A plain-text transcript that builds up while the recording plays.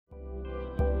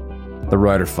The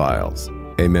Writer Files,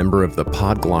 a member of the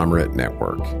Podglomerate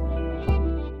Network.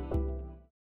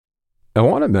 I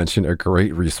want to mention a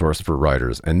great resource for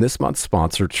writers, and this month's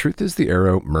sponsor, Truth is the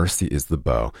Arrow, Mercy is the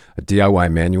Bow, a DIY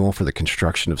manual for the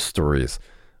construction of stories.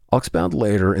 I'll expound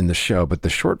later in the show, but the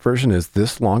short version is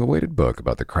this long-awaited book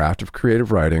about the craft of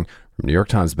creative writing from New York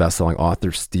Times bestselling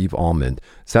author Steve Almond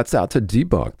sets out to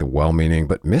debunk the well-meaning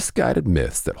but misguided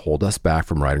myths that hold us back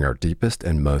from writing our deepest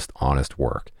and most honest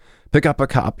work. Pick up a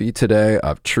copy today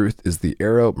of Truth is the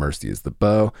Arrow, Mercy is the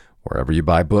Bow, wherever you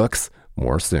buy books.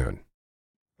 More soon.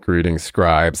 Greetings,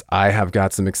 scribes. I have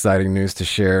got some exciting news to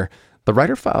share. The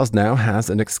Writer Files now has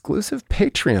an exclusive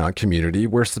Patreon community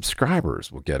where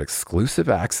subscribers will get exclusive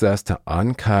access to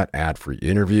uncut ad-free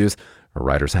interviews, a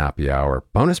writer's happy hour,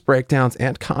 bonus breakdowns,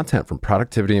 and content from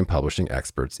productivity and publishing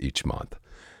experts each month.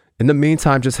 In the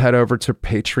meantime, just head over to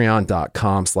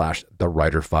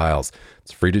patreon.com/thewriterfiles.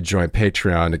 It's free to join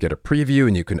Patreon to get a preview,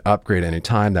 and you can upgrade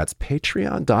anytime. That's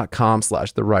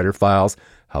patreon.com/thewriterfiles.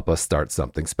 Help us start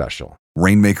something special.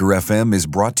 Rainmaker FM is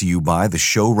brought to you by the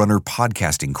Showrunner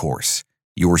Podcasting Course,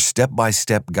 your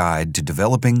step-by-step guide to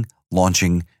developing,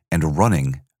 launching, and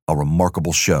running a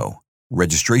remarkable show.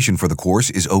 Registration for the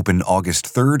course is open August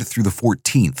 3rd through the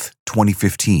 14th,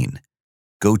 2015.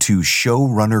 Go to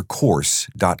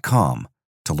showrunnercourse.com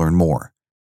to learn more.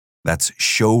 That's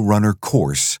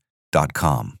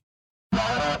showrunnercourse.com.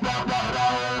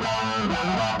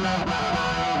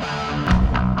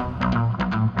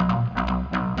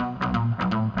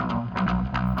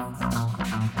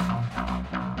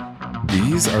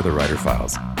 These are the Writer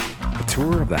Files, a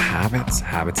tour of the habits,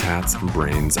 habitats, and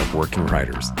brains of working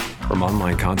writers, from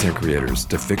online content creators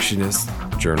to fictionists,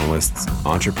 journalists,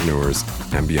 entrepreneurs,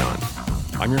 and beyond.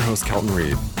 I'm your host, Kelton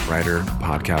Reed, writer,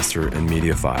 podcaster, and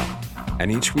mediophile.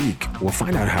 And each week, we'll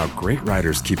find out how great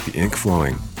writers keep the ink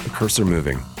flowing, the cursor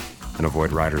moving, and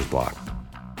avoid writer's block.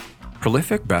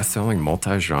 Prolific best-selling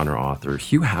multi-genre author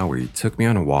Hugh Howey took me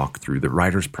on a walk through the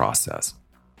writer's process.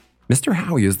 Mr.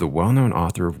 Howey is the well-known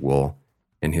author of Wool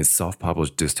and his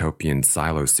self-published dystopian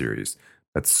Silo series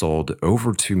that sold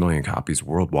over 2 million copies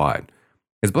worldwide.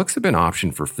 His books have been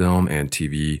optioned for film and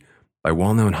TV by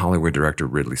well-known Hollywood director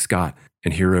Ridley Scott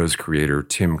and Heroes creator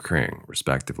Tim Kring,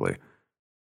 respectively.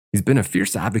 He's been a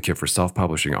fierce advocate for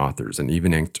self-publishing authors and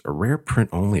even inked a rare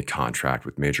print-only contract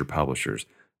with major publishers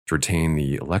to retain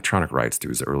the electronic rights to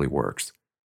his early works.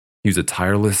 He was a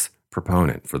tireless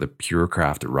proponent for the pure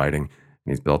craft of writing,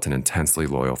 and he's built an intensely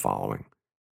loyal following.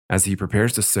 As he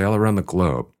prepares to sail around the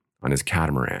globe on his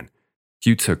catamaran,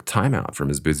 Hugh took time out from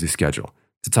his busy schedule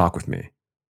to talk with me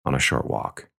on a short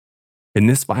walk. In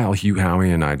this file, Hugh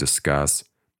Howey and I discuss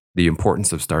the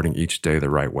importance of starting each day the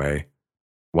right way,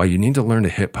 why you need to learn to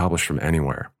hit publish from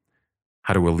anywhere,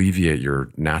 how to alleviate your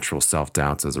natural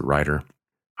self-doubts as a writer,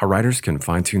 how writers can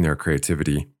fine-tune their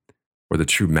creativity, where the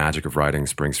true magic of writing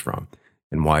springs from,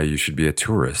 and why you should be a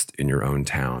tourist in your own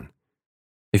town.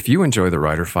 If you enjoy the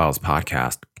Writer Files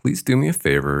podcast, please do me a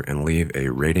favor and leave a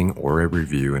rating or a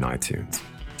review in iTunes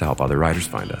to help other writers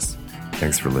find us.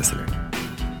 Thanks for listening.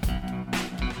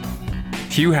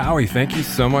 Hugh Howey, thank you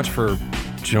so much for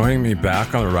joining me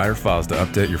back on the Writer Files to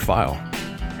update your file.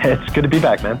 Hey, it's good to be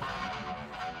back, man.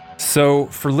 So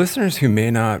for listeners who may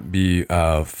not be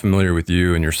familiar with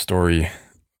you and your story,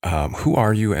 who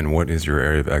are you and what is your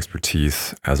area of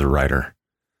expertise as a writer?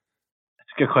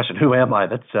 That's a good question. Who am I?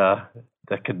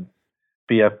 That could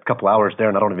be a couple hours there,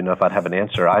 and I don't even know if I'd have an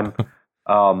answer. I'm,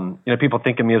 people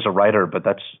think of me as a writer, but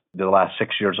that's the last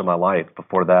 6 years of my life.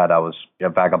 Before that, I was a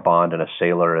vagabond and a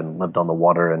sailor and lived on the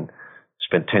water and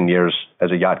spent 10 years as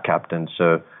a yacht captain.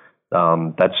 So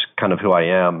that's kind of who I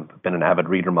am. I've been an avid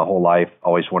reader my whole life,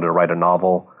 always wanted to write a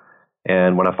novel.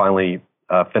 And when I finally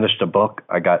finished a book,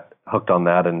 I got hooked on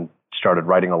that and started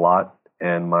writing a lot.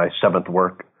 And my seventh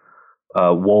work,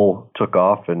 Wool, took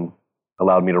off and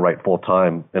allowed me to write full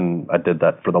time. And I did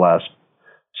that for the last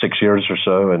 6 years or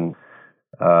so. And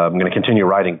I'm going to continue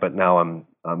writing, but now I'm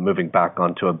moving back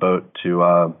onto a boat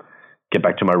to get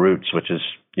back to my roots, which is,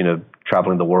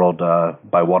 traveling the world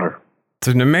by water. It's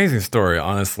an amazing story,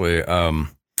 honestly. And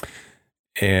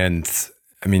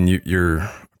I mean, you're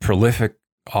a prolific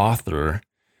author.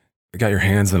 You got your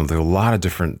hands in a lot of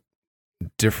different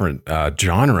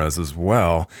genres as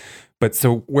well. But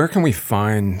so where can we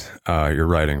find your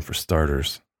writing for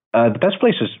starters? The best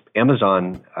place is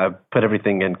Amazon. I put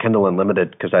everything in Kindle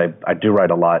Unlimited because I do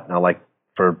write a lot. And I like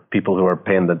for people who are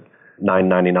paying the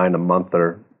 $9.99 a month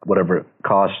or whatever it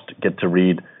costs, get to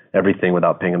read everything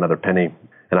without paying another penny.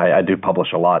 And I do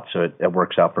publish a lot, so it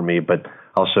works out for me. But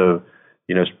also,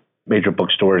 major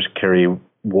bookstores carry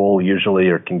Wool usually,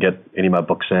 or can get any of my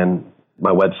books in.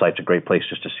 my website's a great place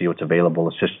just to see what's available.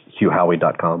 It's just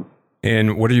hughhowey.com.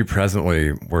 And what are you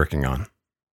presently working on?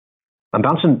 I'm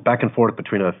bouncing back and forth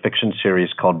between a fiction series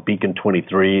called Beacon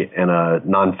 23 and a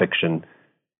nonfiction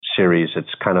series. It's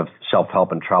kind of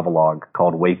self-help and travelogue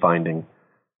called Wayfinding.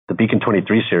 The Beacon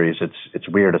 23 series, it's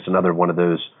weird. It's another one of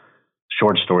those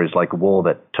short stories like Wool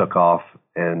that took off,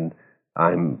 and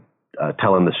I'm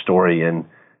telling the story in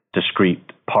discrete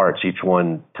parts. Each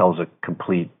one tells a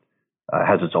complete,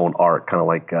 has its own arc, kind of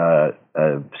like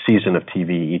a season of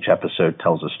TV. Each episode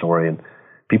tells a story, and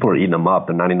people are eating them up.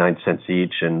 They're 99 cents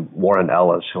each. And Warren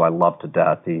Ellis, who I love to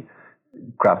death, the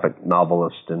graphic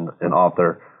novelist and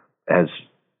author, has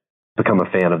become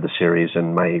a fan of the series,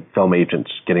 and my film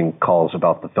agent's getting calls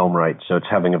about the film rights. So it's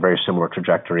having a very similar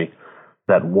trajectory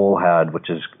that Wool had, which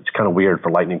is, it's kind of weird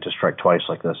for lightning to strike twice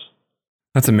like this.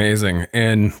 That's amazing.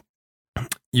 And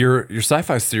your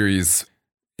sci-fi series,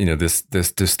 this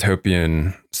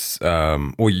dystopian,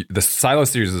 the Silo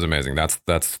series is amazing. That's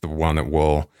the one that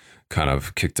Wool kind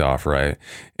of kicked off, right?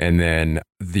 And then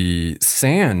the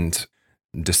Sand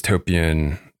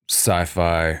dystopian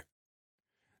sci-fi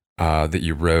that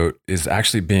you wrote is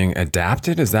actually being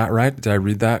adapted. Is that right? Did I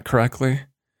read that correctly?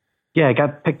 Yeah, it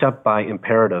got picked up by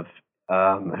Imperative,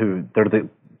 who they're the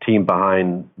team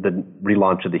behind the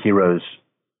relaunch of the Heroes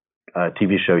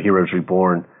TV show, Heroes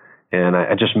Reborn. And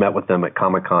I just met with them at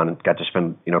Comic-Con and got to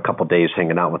spend a couple of days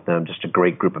hanging out with them. Just a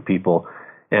great group of people.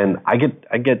 And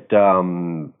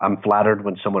I'm flattered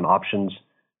when someone options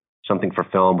something for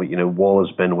film. But Wool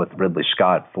has been with Ridley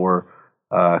Scott for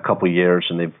a couple of years,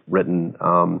 and they've written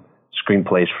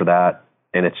screenplays for that.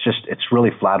 And it's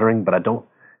really flattering. But I don't.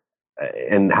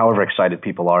 And however excited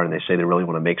people are, and they say they really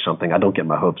want to make something, I don't get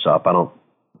my hopes up. I don't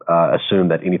assume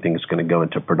that anything is going to go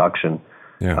into production.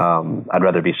 Yeah. I'd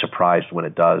rather be surprised when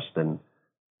it does than,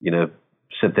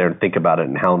 sit there and think about it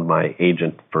and hound my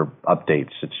agent for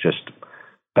updates. It's just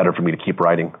better for me to keep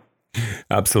writing.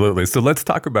 Absolutely. So let's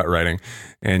talk about writing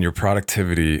and your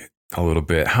productivity a little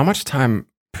bit. How much time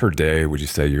per day would you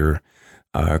say you're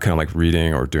kind of like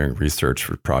reading or doing research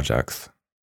for projects?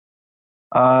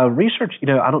 Research,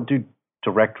 I don't do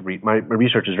direct read. My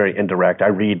research is very indirect. I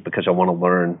read because I want to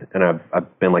learn, and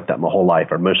I've been like that my whole life.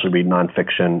 I mostly read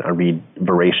nonfiction. I read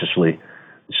voraciously.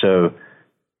 So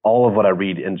all of what I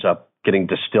read ends up getting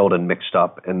distilled and mixed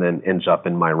up and then ends up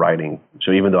in my writing.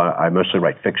 So even though I mostly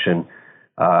write fiction,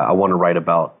 I want to write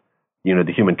about,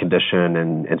 the human condition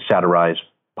and satirize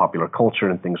popular culture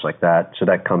and things like that. So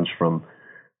that comes from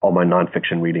all my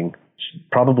nonfiction reading. It's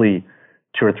probably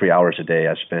 2 or 3 hours a day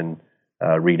I spend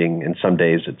reading, and some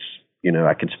days it's,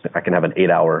 I can have an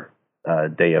 8-hour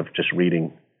day of just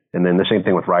reading. And then the same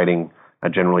thing with writing. I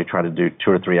generally try to do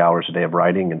 2 or 3 hours a day of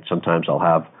writing, and sometimes I'll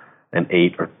have an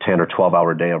 8 or 10 or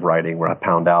 12-hour day of writing where I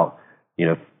pound out,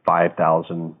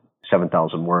 5,000,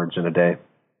 7,000 words in a day.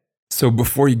 So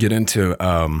before you get into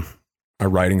a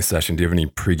writing session, do you have any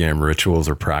pregame rituals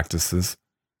or practices?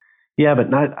 Yeah,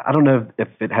 but I don't know if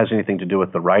it has anything to do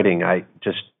with the writing. I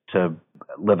just to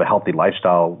live a healthy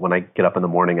lifestyle. When I get up in the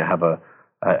morning, I have a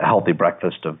healthy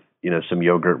breakfast of, some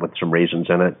yogurt with some raisins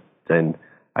in it. And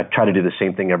I try to do the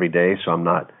same thing every day, so I'm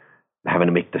not having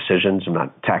to make decisions. I'm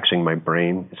not taxing my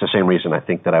brain. It's the same reason I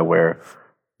think that I wear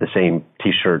the same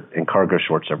T-shirt and cargo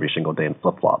shorts every single day and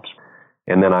flip-flops.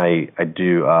 And then I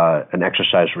do an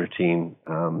exercise routine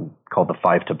called the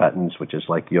 5 Tibetans, which is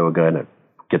like yoga, and it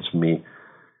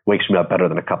wakes me up better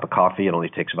than a cup of coffee. It only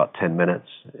takes about 10 minutes,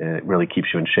 and it really keeps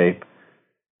you in shape.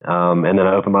 And then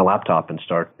I open my laptop and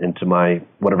start into my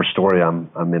whatever story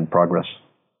I'm in progress.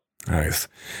 Nice.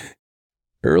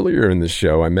 Earlier in the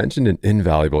show, I mentioned an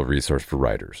invaluable resource for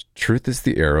writers. Truth is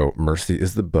the Arrow, Mercy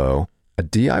is the Bow, a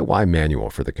DIY manual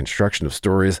for the construction of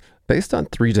stories based on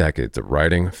 3 decades of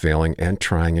writing, failing, and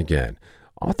trying again.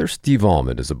 Author Steve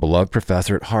Almond is a beloved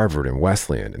professor at Harvard and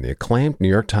Wesleyan and the acclaimed New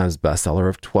York Times bestseller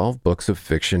of 12 books of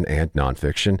fiction and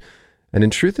nonfiction. And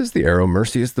in Truth is the Arrow,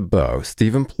 Mercy is the Bow,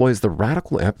 Steve employs the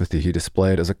radical empathy he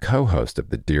displayed as a co-host of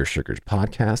the Dear Sugars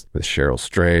podcast with Cheryl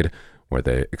Strayed, where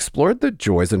they explored the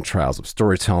joys and trials of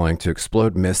storytelling to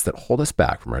explode myths that hold us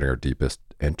back from writing our deepest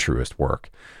and truest work.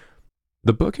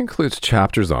 The book includes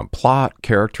chapters on plot,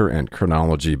 character, and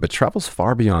chronology, but travels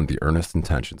far beyond the earnest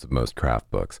intentions of most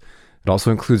craft books. It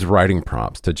also includes writing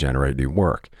prompts to generate new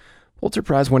work. Pulitzer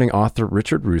Prize-winning author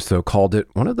Richard Russo called it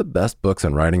one of the best books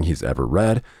on writing he's ever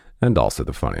read, and also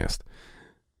the funniest.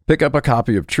 Pick up a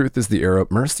copy of Truth is the Arrow,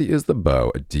 Mercy is the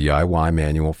Bow, a DIY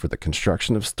manual for the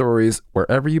construction of stories,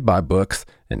 wherever you buy books,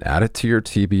 and add it to your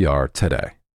TBR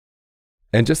today.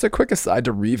 And just a quick aside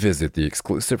to revisit the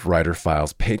exclusive Writer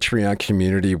Files Patreon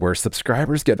community where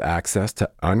subscribers get access to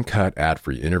uncut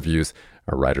ad-free interviews,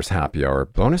 a writer's happy hour,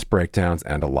 bonus breakdowns,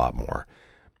 and a lot more.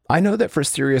 I know that for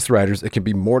serious writers, it can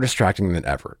be more distracting than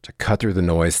ever to cut through the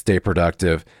noise, stay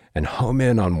productive, and home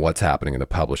in on what's happening in the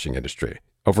publishing industry.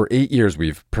 Over 8 years,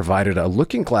 we've provided a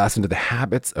looking glass into the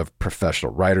habits of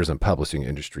professional writers and publishing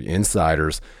industry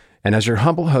insiders. And as your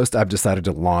humble host, I've decided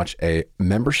to launch a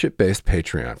membership-based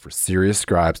Patreon for serious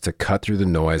scribes to cut through the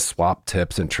noise, swap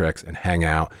tips and tricks, and hang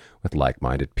out with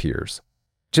like-minded peers.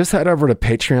 Just head over to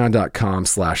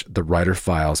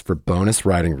patreon.com/thewriterfiles for bonus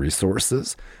writing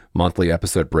resources, monthly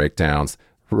episode breakdowns,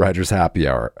 writer's happy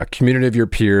hour, a community of your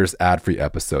peers, ad-free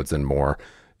episodes, and more.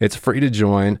 It's free to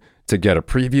join, to get a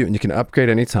preview, and you can upgrade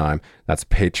anytime. That's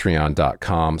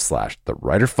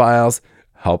patreon.com/thewriterfiles.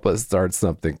 Help us start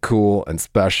something cool and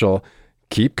special.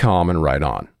 Keep calm and write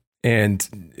on. And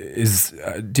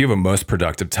do you have a most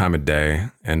productive time of day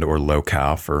and or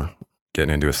locale for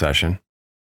getting into a session?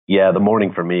 Yeah, the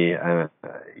morning for me. I'm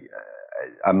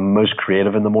most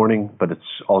creative in the morning, but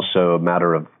it's also a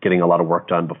matter of getting a lot of work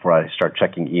done before I start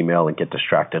checking email and get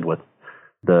distracted with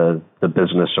the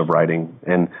business of writing.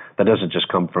 And that doesn't just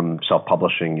come from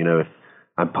self-publishing. You know, if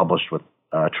I'm published with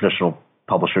traditional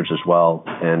publishers as well,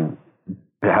 and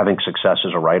having success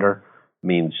as a writer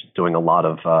means doing a lot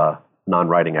of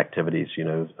non-writing activities, you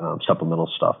know, supplemental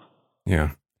stuff. Yeah.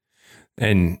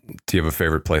 And do you have a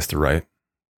favorite place to write?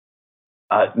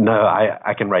 No,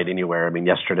 I can write anywhere. I mean,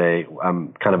 yesterday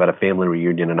I'm kind of at a family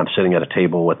reunion and I'm sitting at a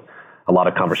table with a lot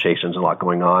of conversations and a lot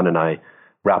going on, and I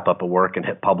wrap up a work and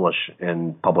hit publish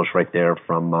and publish right there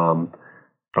from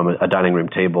a dining room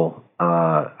table.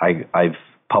 I've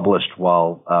published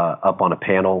while up on a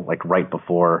panel, like right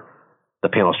before the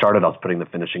panel started. I was putting the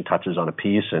finishing touches on a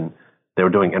piece, and they were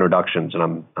doing introductions,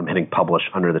 and I'm hitting publish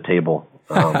under the table.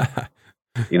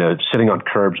 You know, sitting on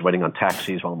curbs, waiting on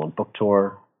taxis while I'm on book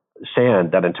tour.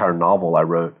 Sand, that entire novel I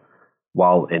wrote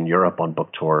while in Europe on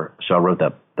book tour. So I wrote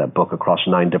that book across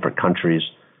 9 different countries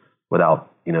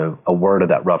without, you know, a word of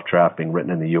that rough draft being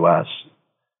written in the U.S.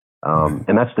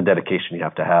 And that's the dedication you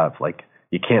have to have. Like,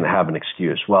 you can't have an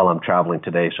excuse. Well, I'm traveling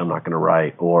today, so I'm not going to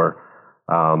write. Or,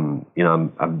 you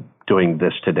know, I'm doing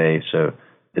this today, so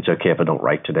it's okay if I don't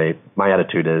write today. My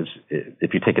attitude is,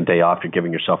 if you take a day off, you're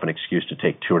giving yourself an excuse to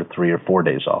take 2 or 3 or 4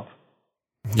 days off.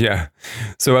 Yeah.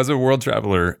 So as a world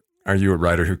traveler, are you a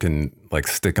writer who can like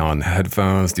stick on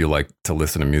headphones? Do you like to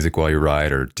listen to music while you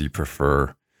write, or do you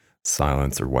prefer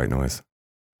silence or white noise?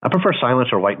 I prefer silence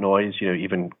or white noise, you know,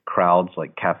 even crowds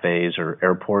like cafes or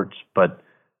airports. But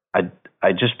I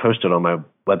just posted on my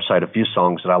website a few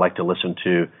songs that I like to listen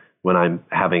to when I'm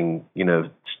having, you know,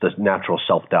 the natural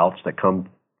self-doubts that come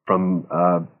from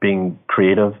being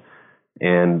creative.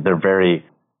 And they're very,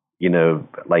 you know,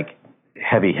 like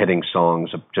heavy hitting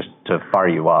songs just to fire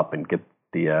you up and get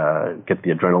the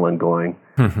adrenaline going.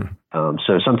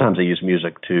 So sometimes I use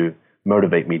music to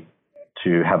motivate me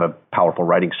to have a powerful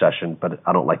writing session, but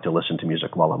I don't like to listen to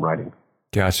music while I'm writing.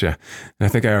 Gotcha. And I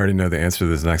think I already know the answer to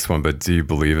this next one, but do you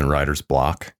believe in writer's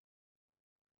block?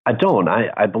 I don't.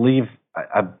 I believe,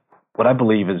 what I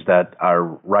believe is that our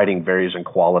writing varies in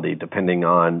quality depending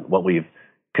on what we've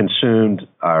consumed,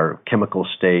 our chemical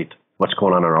state, what's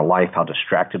going on in our life, how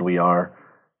distracted we are,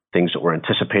 things that we're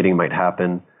anticipating might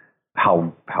happen,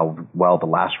 how well the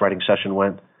last writing session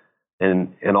went.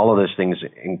 And all of those things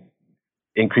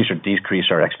increase or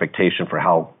decrease our expectation for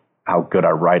how good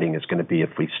our writing is going to be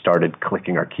if we started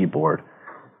clicking our keyboard.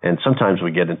 And sometimes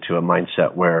we get into a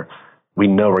mindset where we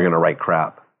know we're going to write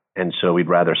crap, and so we'd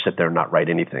rather sit there and not write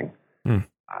anything.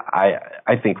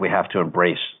 I think we have to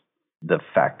embrace the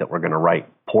fact that we're going to write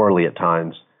poorly at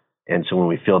times. And so when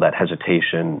we feel that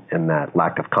hesitation and that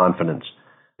lack of confidence,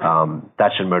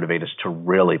 that should motivate us to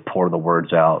really pour the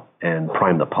words out and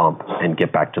prime the pump and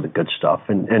get back to the good stuff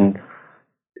and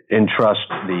trust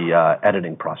the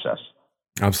editing process.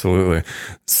 Absolutely.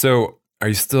 So are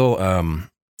you still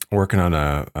working on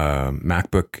a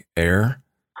MacBook Air?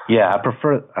 Yeah, I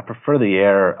prefer the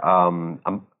Air.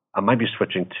 I might be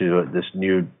switching to this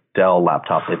new Dell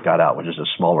laptop they've got out, which is a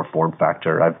smaller form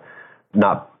factor. I've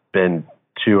not been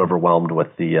too overwhelmed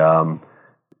with the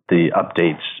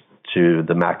updates to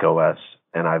the Mac OS,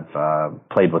 and I've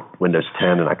played with Windows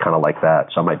 10, and I kind of like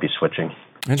that, so I might be switching.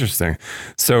 Interesting.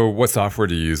 So what software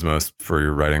do you use most for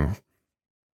your writing?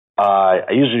 I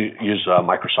usually use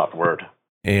Microsoft Word.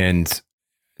 And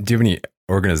do you have any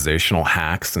organizational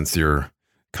hacks since you're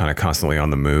kind of constantly on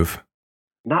the move?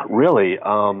 Not really.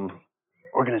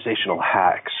 Organizational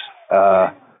hacks.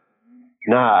 I'm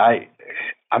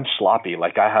sloppy.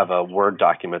 Like, I have a Word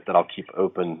document that I'll keep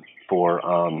open for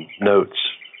notes,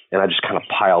 and I just kind of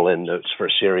pile in notes for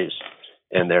a series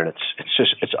in there, and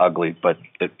it's ugly, but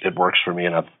it works for me,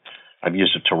 and I've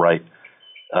used it to write.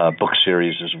 book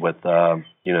series is with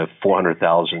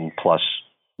 400,000 plus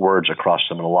words across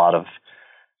them and a lot of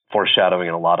foreshadowing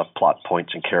and a lot of plot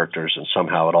points and characters, and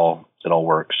somehow it all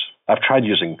works. I've tried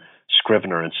using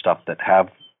Scrivener and stuff that have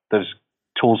those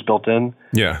tools built in.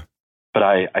 Yeah. But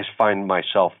I find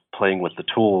myself playing with the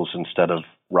tools instead of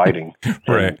writing.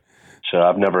 Right. So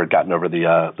I've never gotten over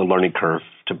the learning curve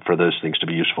for those things to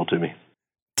be useful to me.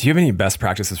 Do you have any best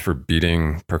practices for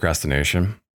beating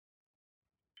procrastination?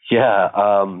 Yeah.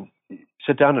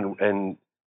 Sit down and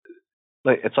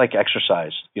it's like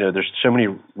exercise. There's so many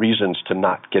reasons to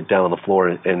not get down on the floor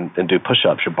and do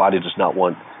push-ups. Your body does not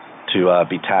want to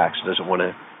be taxed. It doesn't want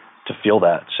to feel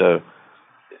that. So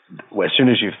as soon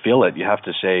as you feel it, you have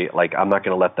to say, like, I'm not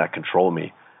going to let that control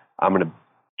me. I'm going to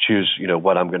choose,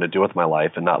 what I'm going to do with my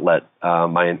life and not let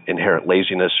my inherent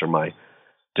laziness or my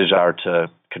desire to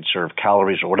conserve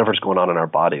calories or whatever's going on in our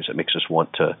bodies that makes us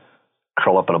want to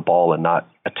curl up in a ball and not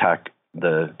attack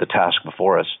the task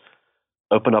before us.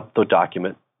 Open up the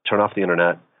document, turn off the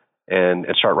internet, and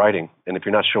start writing. And if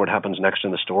you're not sure what happens next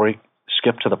in the story,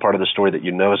 skip to the part of the story that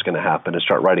you know is going to happen and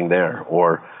start writing there.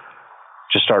 Or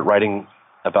just start writing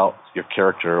about your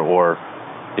character. Or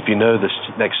if you know this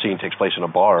next scene takes place in a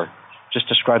bar, just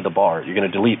describe the bar. You're going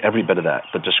to delete every bit of that,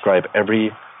 but describe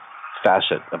every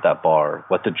facet of that bar,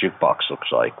 what the jukebox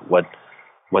looks like, what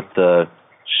the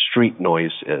street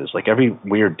noise is, like every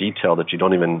weird detail that you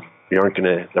aren't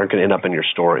going to end up in your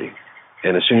story.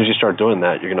 And as soon as you start doing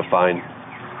that, you're going to find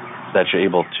that you're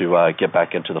able to get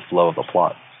back into the flow of the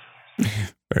plot.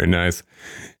 Very nice.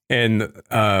 And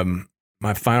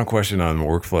my final question on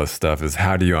workflow stuff is,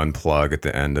 how do you unplug at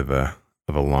the end of a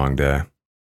long day?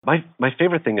 My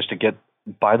favorite thing is to get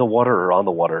by the water or on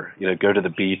the water. Go to the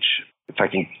beach. If I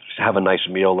can have a nice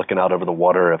meal looking out over the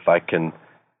water, if I can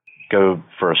go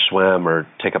for a swim or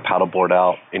take a paddleboard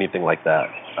out, anything like that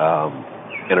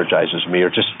energizes me. Or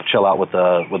just chill out with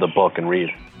a book and read.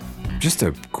 Just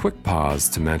a quick pause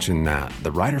to mention that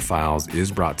the Writer Files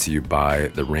is brought to you by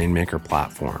the Rainmaker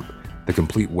platform, the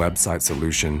complete website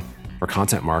solution for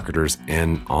content marketers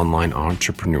and online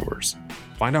entrepreneurs.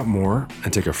 Find out more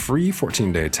and take a free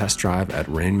 14-day test drive at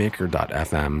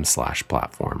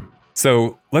rainmaker.fm/platform.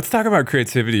 So let's talk about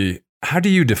creativity. How do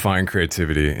you define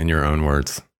creativity in your own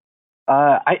words?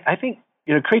 I think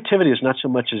creativity is not so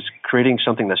much as creating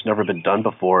something that's never been done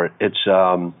before. It's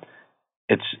the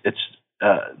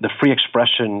free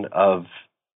expression of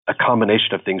a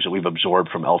combination of things that we've absorbed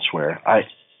from elsewhere.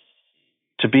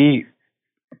 To be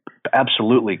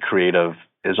absolutely creative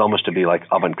is almost to be like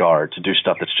avant-garde, to do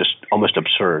stuff that's just almost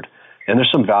absurd. And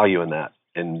there's some value in that,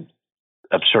 in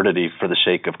absurdity for the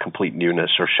sake of complete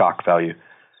newness or shock value.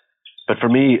 But for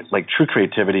me, like, true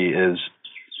creativity is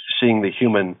seeing the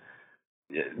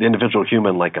individual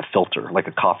human like a filter, like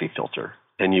a coffee filter.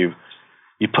 And you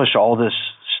push all this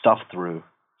stuff through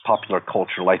popular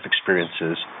culture, life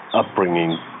experiences,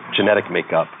 upbringing, genetic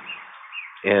makeup.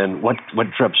 And what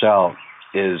drips out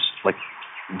is like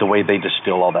the way they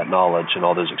distill all that knowledge and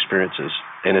all those experiences.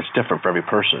 And it's different for every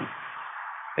person.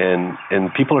 And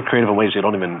people are creative in ways they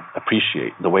don't even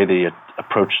appreciate. The way they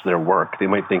approach their work, they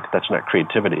might think that's not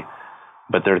creativity,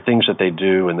 but there are things that they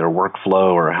do in their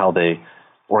workflow or how they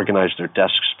organize their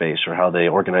desk space or how they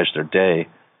organize their day.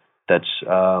 That's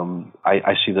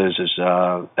I see those as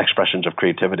expressions of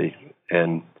creativity.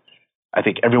 And I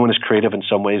think everyone is creative in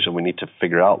some ways, and we need to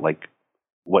figure out like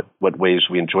what ways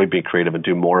we enjoy being creative and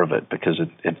do more of it, because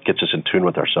it gets us in tune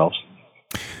with ourselves.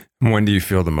 When do you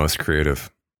feel the most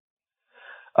creative?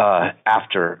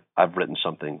 After I've written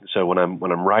something. So when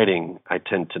I'm writing, I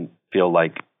tend to feel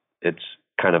like it's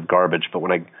kind of garbage. But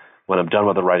when I'm done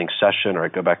with a writing session, or I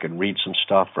go back and read some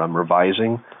stuff, or I'm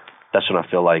revising, that's when I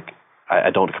feel like I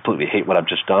don't completely hate what I've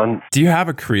just done. Do you have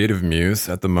a creative muse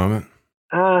at the moment?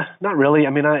 Not really. I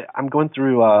mean, I'm going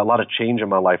through a lot of change in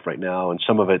my life right now, and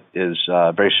some of it is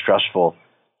very stressful,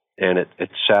 and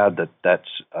it's sad that's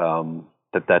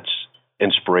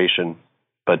inspiration.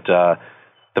 But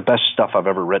the best stuff I've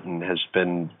ever written has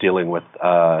been dealing with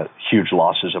huge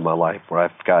losses in my life, where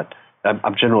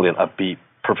I'm generally an upbeat,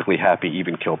 perfectly happy,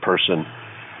 even-keel person.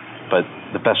 But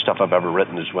the best stuff I've ever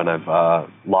written is when I've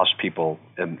lost people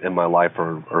in my life,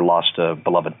 or lost a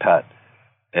beloved pet.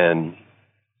 And,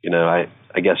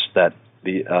 I guess that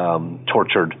the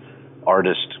tortured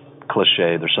artist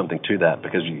cliche, there's something to that,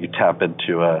 because you tap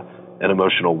into an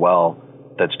emotional well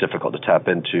that's difficult to tap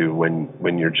into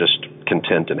when you're just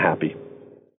content and happy.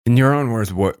 In your own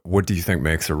words, what do you think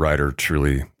makes a writer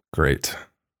truly great?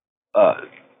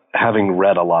 Having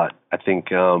read a lot, I think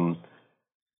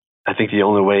the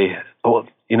only way,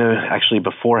 actually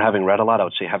before having read a lot, I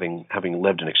would say having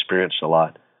lived and experienced a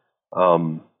lot.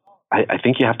 I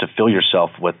think you have to fill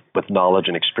yourself with knowledge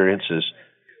and experiences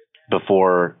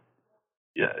before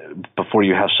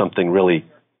you have something really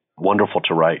wonderful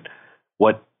to write.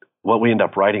 What we end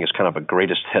up writing is kind of a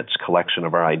greatest hits collection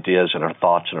of our ideas and our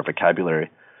thoughts and our vocabulary.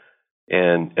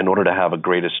 And in order to have a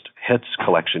greatest hits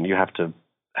collection, you have to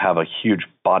have a huge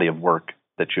body of work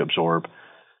that you absorb.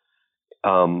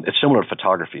 It's similar to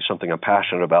photography, something I'm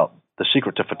passionate about. The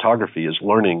secret to photography is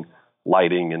learning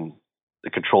lighting and the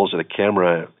controls of the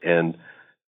camera and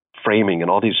framing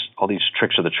and all these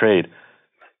tricks of the trade.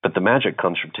 But the magic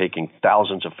comes from taking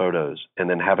thousands of photos and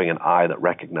then having an eye that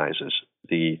recognizes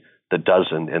the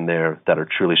dozen in there that are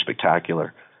truly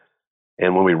spectacular.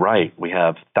 And when we write, we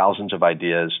have thousands of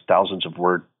ideas, thousands of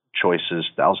word choices,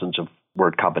 thousands of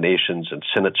word combinations and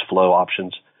sentence flow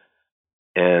options.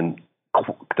 And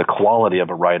the quality of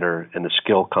a writer and the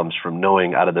skill comes from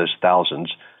knowing out of those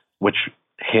thousands which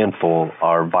handful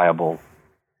are viable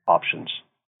options.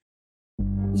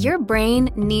 Your brain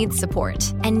needs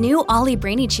support, and new Ollie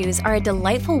Brainy Chews are a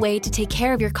delightful way to take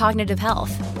care of your cognitive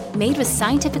health. Made with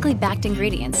scientifically backed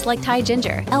ingredients like Thai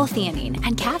ginger, L-theanine,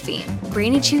 and caffeine,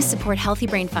 Brainy Chews support healthy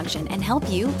brain function and help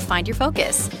you find your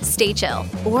focus, stay chill,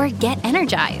 or get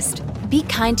energized. Be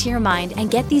kind to your mind and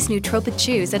get these nootropic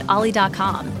chews at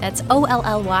ollie.com. That's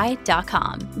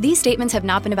OLLY.com. These statements have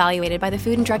not been evaluated by the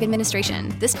Food and Drug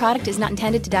Administration. This product is not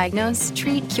intended to diagnose,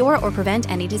 treat, cure, or prevent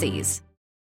any disease.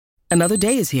 Another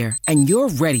day is here, and you're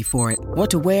ready for it. What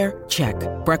to wear? Check.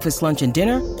 Breakfast, lunch, and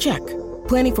dinner? Check.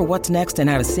 Planning for what's next and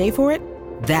how to save for it?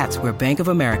 That's where Bank of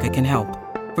America can help.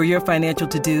 For your financial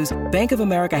to-dos, Bank of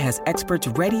America has experts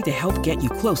ready to help get you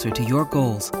closer to your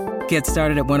goals. Get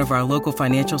started at one of our local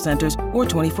financial centers or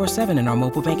 24/7 in our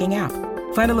mobile banking app.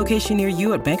 Find a location near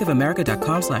you at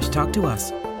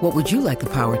bankofamerica.com/talktous. What would you like the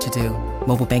power to do?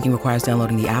 Mobile banking requires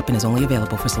downloading the app and is only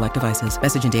available for select devices.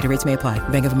 Message and data rates may apply.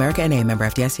 Bank of America NA, member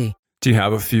FDIC. Do you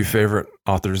have a few favorite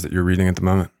authors that you're reading at the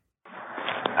moment?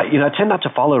 I tend not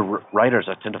to follow writers.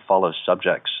 I tend to follow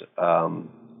subjects.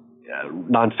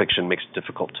 Nonfiction makes it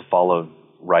difficult to follow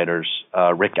writers.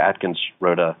 Rick Atkins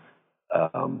wrote a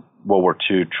World War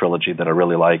II trilogy that I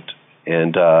really liked,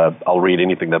 and I'll read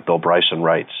anything that Bill Bryson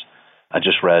writes. I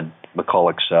just read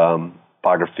McCulloch's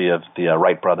biography of the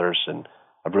Wright brothers, and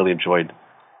I've really enjoyed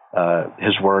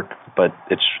his work. But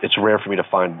it's rare for me to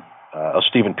find.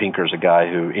 Steven Pinker is a guy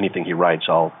who anything he writes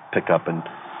I'll pick up and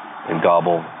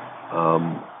gobble.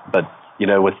 But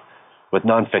with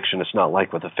nonfiction, it's not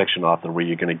like with a fiction author where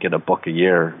you're going to get a book a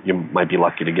year. You might be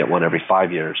lucky to get one every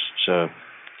 5 years. So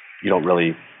you don't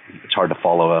really. It's hard to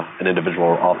follow an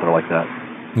individual author like that.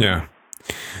 Yeah.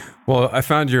 Well, I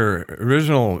found your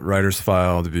original writer's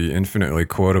file to be infinitely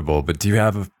quotable, but do you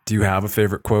have a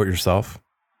favorite quote yourself?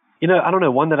 I don't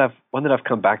know. One that I've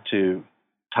come back to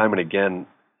time and again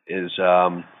is,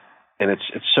 and it's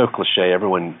so cliche.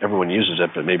 Everyone uses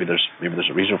it, but maybe there's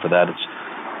a reason for that. It's,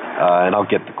 and I'll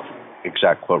get the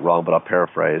exact quote wrong, but I'll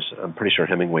paraphrase. I'm pretty sure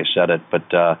Hemingway said it,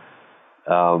 but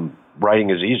writing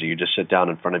is easy. You just sit down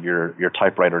in front of your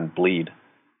typewriter and bleed,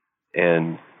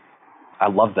 and I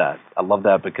love that. I love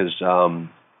that because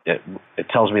it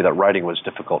tells me that writing was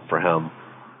difficult for him,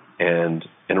 and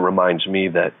it reminds me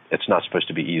that it's not supposed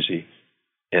to be easy.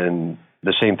 And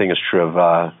the same thing is true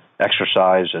of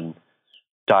exercise and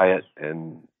diet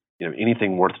and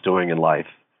anything worth doing in life.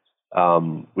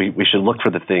 We should look for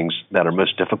the things that are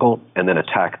most difficult and then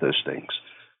attack those things.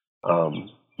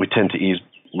 We tend to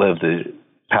live the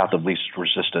path of least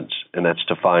resistance, and that's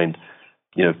to find,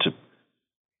 to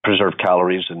preserve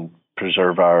calories and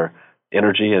preserve our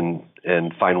energy and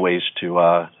find ways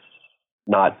to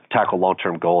not tackle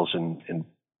long-term goals and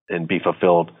be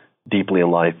fulfilled deeply in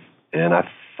life. And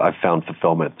I've found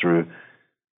fulfillment through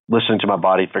listening to my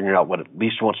body, figuring out what it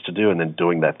least wants to do, and then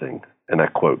doing that thing. And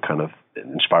that quote kind of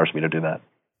inspires me to do that.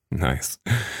 Nice.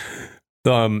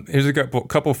 Here's a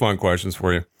couple fun questions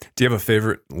for you. Do you have a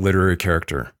favorite literary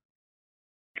character?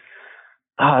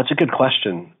 It's a good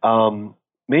question.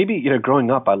 Maybe,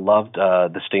 growing up, I loved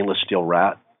the stainless steel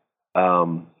rat. I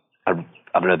don't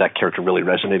know, that character really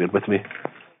resonated with me.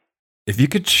 If you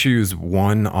could choose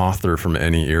one author from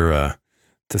any era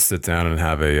to sit down and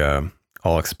have a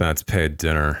all expense paid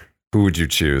dinner, who would you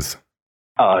choose?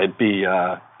 It'd be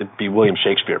William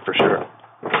Shakespeare for sure.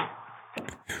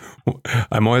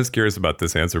 I'm always curious about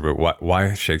this answer, but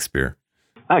why Shakespeare?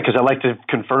 Because I like to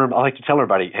tell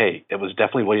everybody, hey, it was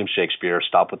definitely William Shakespeare.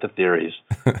 Stop with the theories.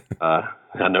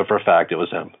 I know for a fact it was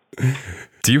him.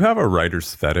 Do you have a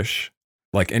writer's fetish?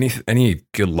 Like any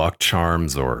good luck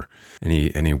charms or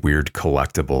any weird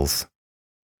collectibles?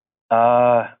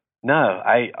 No.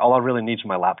 All I really need is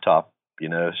my laptop.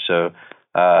 So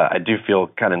I do feel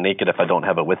kind of naked if I don't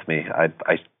have it with me. I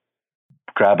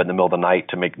grab it in the middle of the night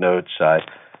to make notes. I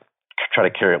try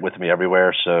to carry it with me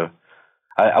everywhere. So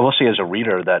I will say as a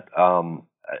reader that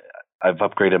I've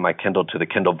upgraded my Kindle to the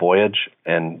Kindle Voyage,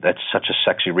 and that's such a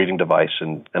sexy reading device.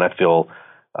 And I feel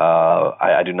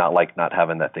I do not like not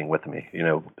having that thing with me.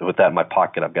 With that in my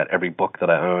pocket, I've got every book that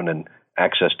I own and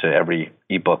access to every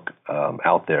ebook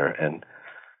out there. And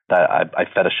that I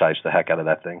fetishize the heck out of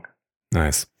that thing.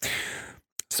 Nice.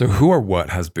 So who or what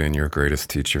has been your greatest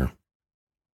teacher?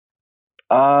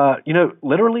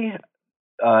 Literally,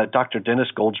 Dr. Dennis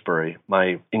Goldsberry,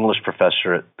 my English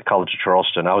professor at the College of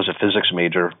Charleston. I was a physics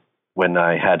major when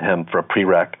I had him for a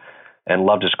prereq and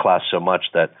loved his class so much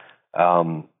that,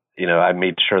 I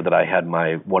made sure that I had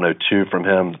my 102 from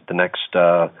him the next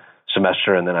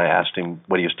semester. And then I asked him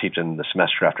what he was teaching the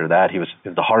semester after that. He was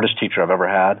the hardest teacher I've ever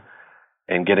had.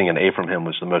 And getting an A from him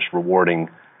was the most rewarding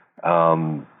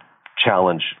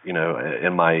challenge,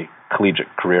 in my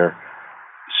collegiate career.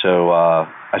 So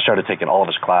I started taking all of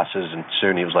his classes, and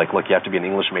soon he was like, look, you have to be an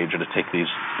English major to take these,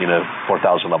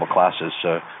 4,000 level classes.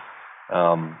 So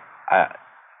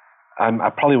I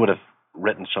probably would have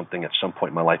written something at some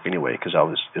point in my life anyway, because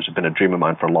it's been a dream of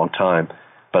mine for a long time,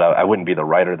 but I wouldn't be the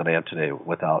writer that I am today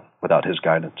without his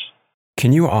guidance.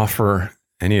 Can you offer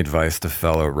any advice to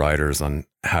fellow writers on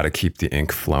how to keep the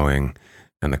ink flowing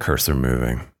and the cursor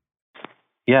moving?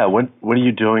 Yeah. What are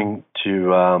you doing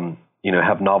to,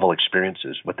 have novel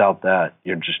experiences? Without that,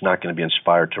 you're just not going to be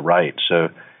inspired to write. So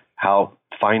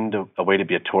find a way to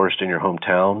be a tourist in your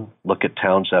hometown, look at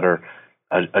towns that are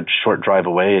a short drive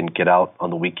away and get out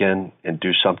on the weekend and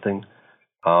do something.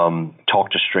 Talk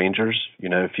to strangers.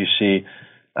 If you see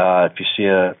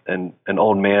an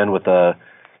old man with a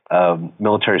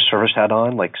military service hat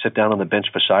on, like sit down on the bench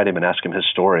beside him and ask him his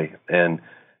story and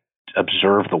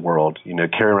observe the world.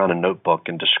 Carry around a notebook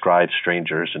and describe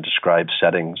strangers and describe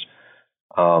settings.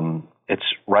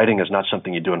 Writing is not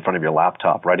something you do in front of your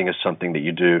laptop. Writing is something that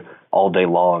you do all day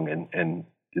long, and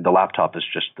the laptop is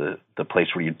just the place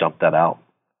where you dump that out.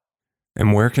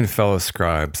 And where can fellow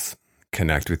scribes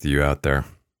connect with you out there?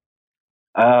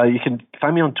 You can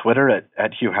find me on Twitter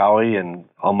at Hugh Howey, and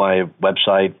on my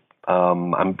website.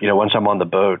 Once I'm on the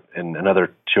boat in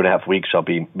another 2.5 weeks, I'll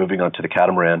be moving on to the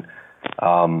catamaran,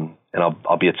 and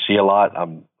I'll be at sea a lot.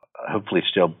 I'm hopefully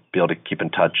still be able to keep in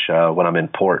touch when I'm in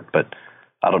port, but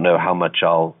I don't know how much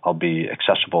I'll be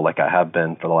accessible like I have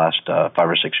been for the last 5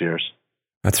 or 6 years.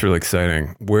 That's really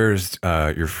exciting. Where's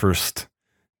your first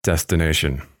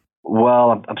destination?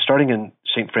 Well, I'm starting in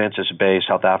St. Francis Bay,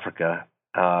 South Africa,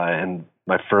 and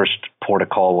my first port of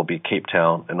call will be Cape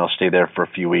Town, and I'll stay there for a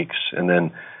few weeks, and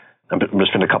then I'm going to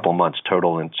spend a couple of months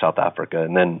total in South Africa,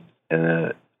 and then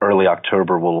in early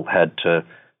October we'll head to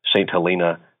St.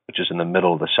 Helena, which is in the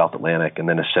middle of the South Atlantic, and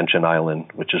then Ascension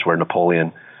Island, which is where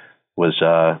Napoleon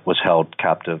was held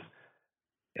captive.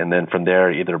 And then from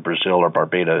there, either Brazil or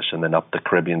Barbados, and then up the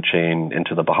Caribbean chain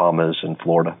into the Bahamas and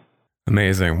Florida.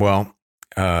 Amazing. Well,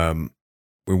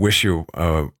 we wish you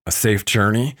a safe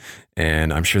journey,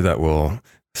 and I'm sure that will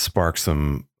spark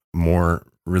some more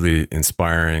really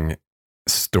inspiring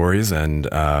stories and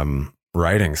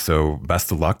writing. So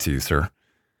best of luck to you, sir.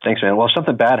 Thanks, man. Well, if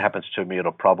something bad happens to me,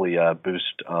 it'll probably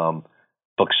boost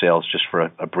book sales just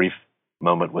for a brief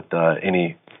moment with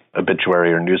any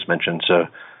obituary or news mention. So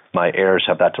my heirs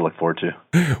have that to look forward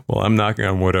to. Well, I'm knocking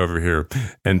on wood over here.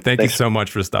 And thanks you so much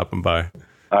for stopping by.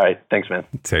 All right. Thanks, man.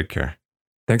 Take care.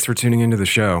 Thanks for tuning into the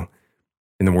show.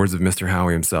 In the words of Mr.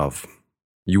 Howey himself,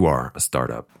 you are a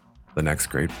startup. The next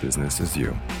great business is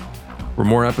you. For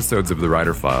more episodes of The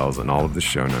Writer Files and all of the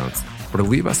show notes, or to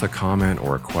leave us a comment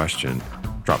or a question,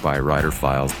 drop by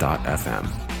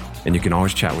writerfiles.fm. And you can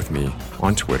always chat with me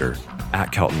on Twitter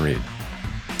 @KeltonReed.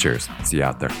 Cheers. See you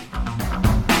out there.